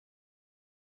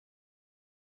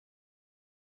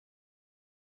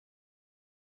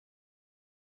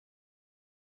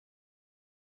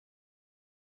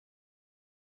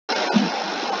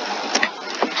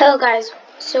Hello guys,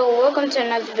 so welcome to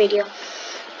another video.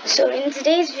 So in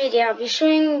today's video I'll be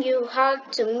showing you how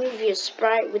to move your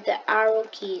sprite with the arrow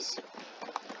keys.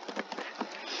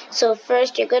 So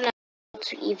first you're gonna go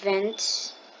to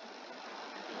events.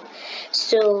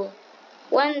 So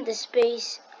when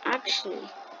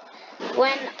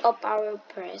up arrow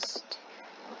pressed,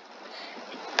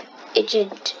 it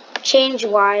should change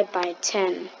Y by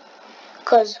 10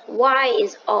 because Y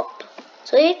is up.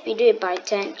 So if you do it by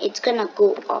 10, it's gonna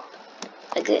go up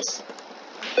like this.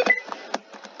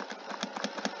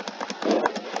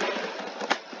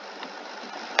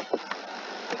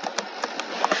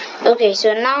 Okay,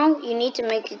 so now you need to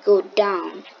make it go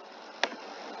down.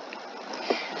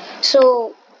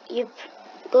 So you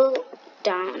go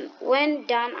down when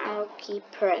down arrow key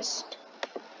pressed.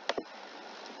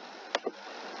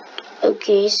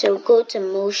 Okay, so go to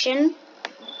motion.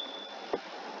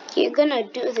 You're gonna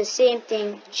do the same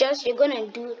thing, just you're gonna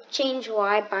do change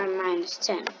Y by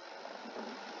 -10.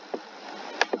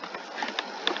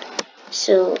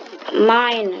 So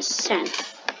 -10.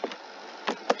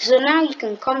 So now you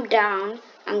can come down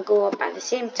and go up at the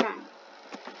same time.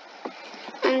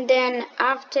 And then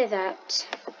after that,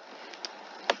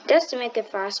 just to make it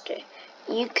faster,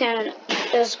 you can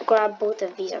just grab both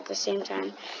of these at the same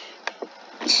time.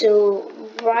 So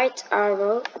right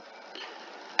arrow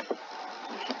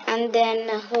and then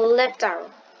left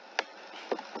arrow.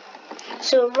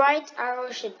 So right arrow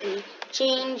should be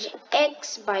change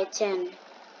X by 10.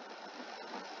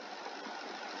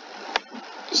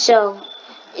 So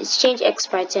it's change X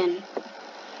by 10.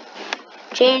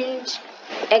 Change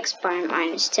X by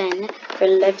 -10 for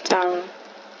left arrow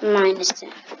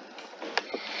 -10.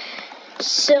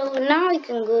 So now we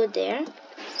can go there.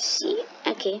 See,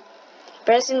 okay.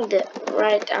 Pressing the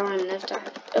right arrow and left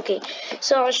arrow. Okay,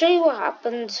 so I'll show you what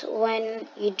happens when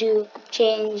you do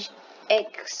change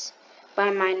X by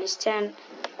 -10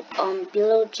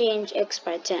 below change X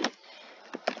by 10.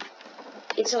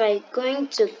 It's like going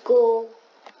to go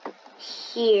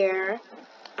here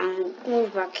and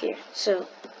move back here. So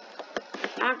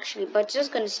actually, but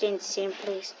just gonna stay in the same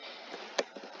place.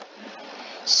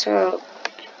 So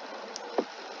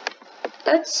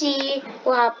let's see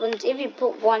what happens if you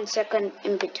put 1 second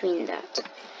in between that.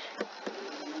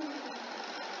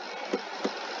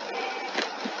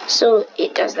 So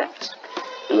it does that.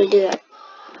 We do that.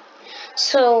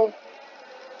 So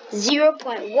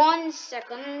 0.1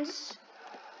 seconds.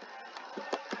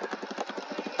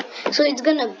 So it's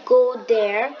gonna go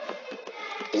there.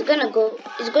 It's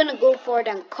gonna go forward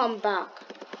and come back.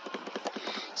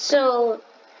 So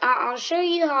I'll show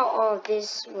you how all of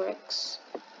this works.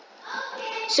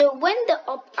 So when the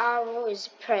up arrow is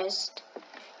pressed,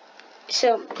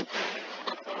 so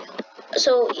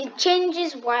it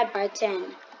changes Y by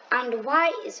 10 and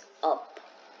Y is up.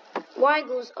 Y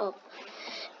goes up.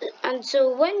 And so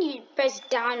when you press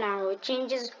down arrow, it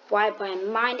changes Y by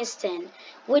 -10,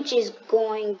 which is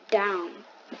going down.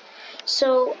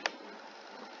 So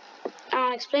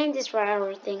I'll explain this right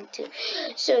arrow thing too.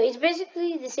 So it's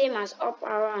basically the same as up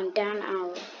arrow and down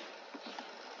arrow.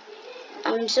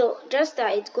 So just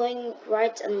that it's going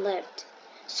right and left.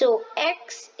 So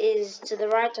X is to the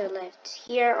right or left,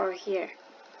 here or here.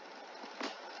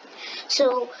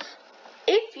 So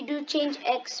if you do change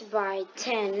X by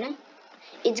 10,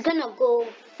 it's gonna go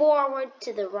forward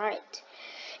to the right.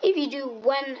 If you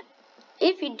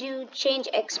do change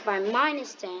X by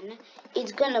 -10,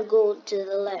 it's gonna go to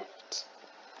the left.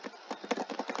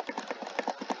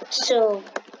 So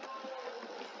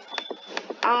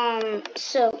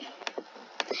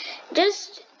just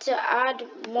to add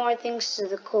more things to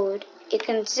the code, you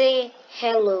can say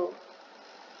hello.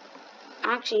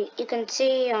 Actually, you can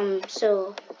say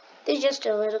so this is just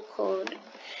a little code.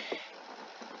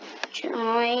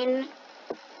 Join.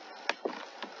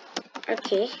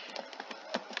 Okay.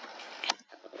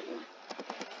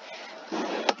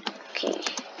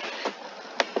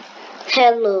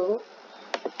 Hello,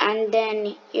 and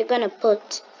then you're gonna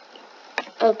put,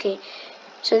 okay,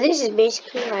 so this is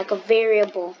basically like a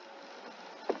variable.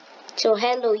 So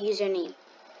hello username,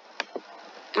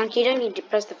 and you don't need to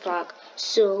press the flag.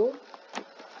 So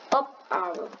up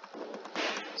arrow,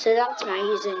 so that's my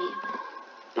username.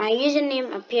 My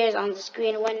username appears on the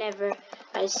screen whenever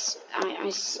I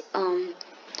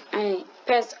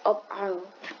press up arrow.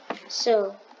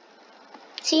 So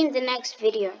see you in the next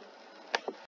video.